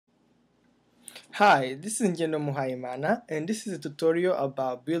Hi, this is Ngendo Muhaimana, and this is a tutorial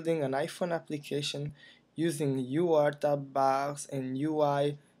about building an iPhone application using UR tab bars and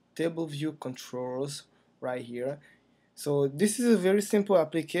UI table view controllers right here. So this is a very simple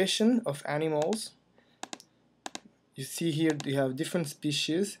application of animals. You see here we have different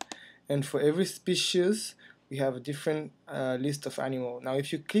species, and for every species we have a different list of animals. Now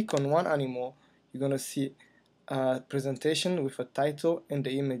if you click on one animal, you're gonna see a presentation with a title and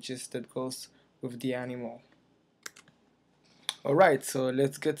the images that goes with the animal. Alright, so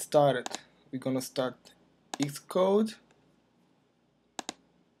let's get started. We're gonna start Xcode,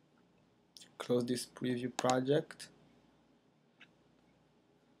 close this preview project,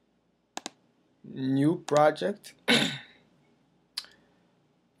 new project.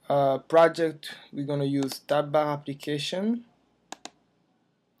 Project, we're gonna use tab bar application,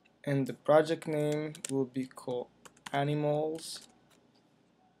 and the project name will be called animals.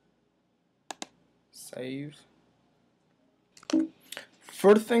 Save.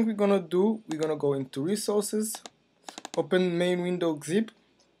 First thing we're gonna do, we're gonna go into resources, open main window zip,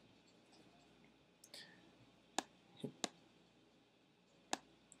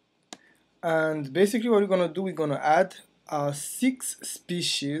 and basically what we're gonna do, we're gonna add 6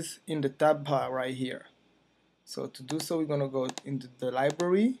 species in the tab bar right here. So to do so, we're gonna go into the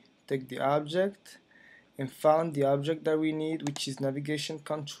library, take the object, and found the object that we need, which is navigation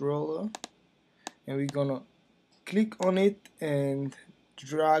controller, and we're gonna click on it and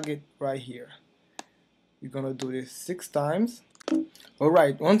drag it right here. We're gonna do this 6 times.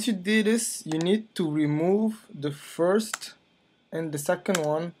 Alright, once you did this, you need to remove the first and the second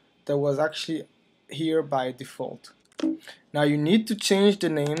one that was actually here by default. Now you need to change the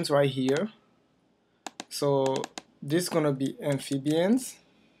names right here. So this is gonna be amphibians,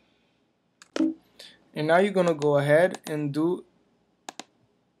 and now you're gonna go ahead and do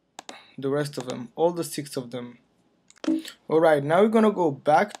the rest of them, all the 6 of them. Alright, now we're gonna go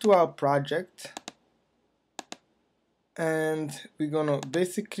back to our project, and we're gonna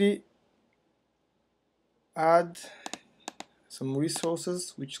basically add some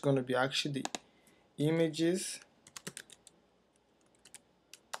resources, which is gonna be actually the images,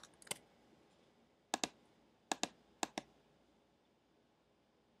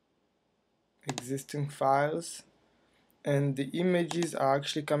 existing files, and the images are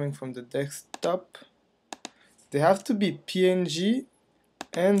actually coming from the desktop. They have to be PNG,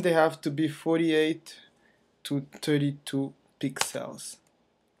 and they have to be 48 to 32 pixels.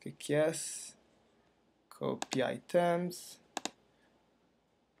 Click yes, copy items.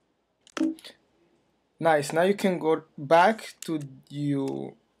 Nice, now you can go back to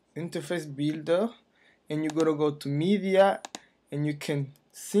your interface builder, and you're gonna go to media, and you can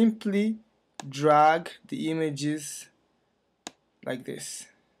simply drag the images like this.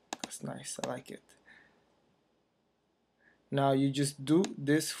 That's nice, I like it. Now you just do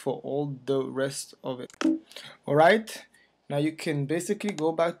this for all the rest of it. Alright, now you can basically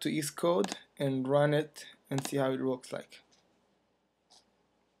go back to Xcode and run it and see how it looks like.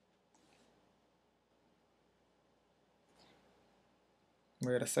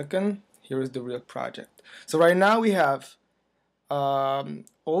 Wait a second, here is the real project. So right now we have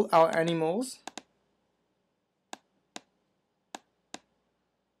all our animals.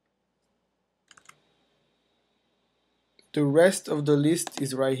 The rest of the list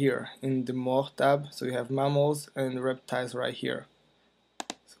is right here in the More tab. So we have mammals and reptiles right here.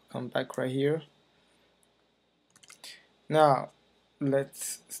 So come back right here. Now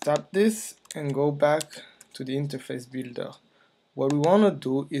let's stop this and go back to the interface builder. What we want to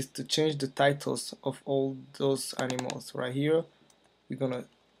do is to change the titles of all those animals right here. We're gonna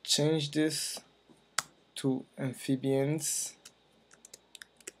change this to amphibians.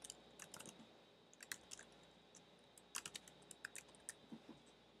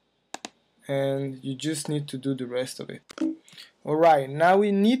 And you just need to do the rest of it. Alright, now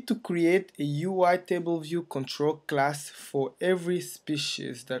we need to create a UITableViewControl class for every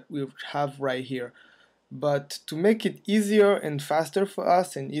species that we have right here. But to make it easier and faster for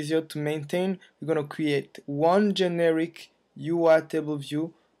us and easier to maintain, we're going to create one generic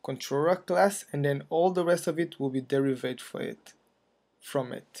UITableViewController class, and then all the rest of it will be derived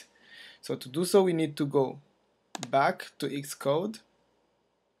from it. So to do so, we need to go back to Xcode,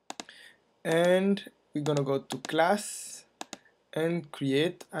 and we're going to go to class and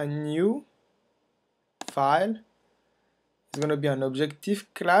create a new file. It's going to be an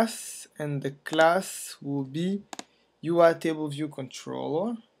objective class, and the class will be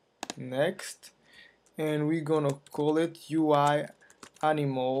UITableViewController. Next, and we're going to call it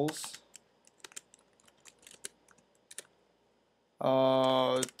UIAnimals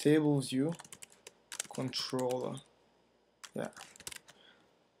table view controller. Yeah,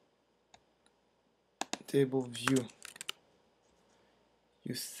 table view.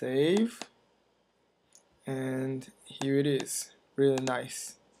 You save, and here it is. Really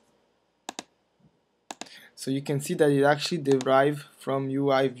nice. So you can see that it actually derived from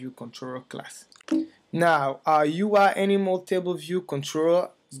UI view controller class. Now our UI animal table view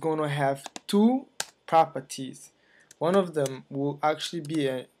controller is going to have two properties. One of them will actually be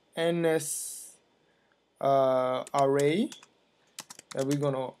an NS array that we're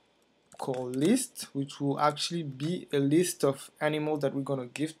going to call list, which will actually be a list of animals that we're going to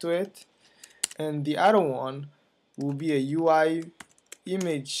give to it. And the other one will be a UI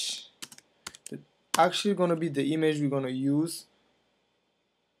image. That's actually going to be the image we're going to use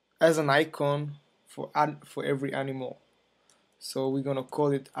as an icon for every animal. So we're going to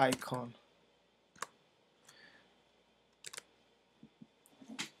call it icon.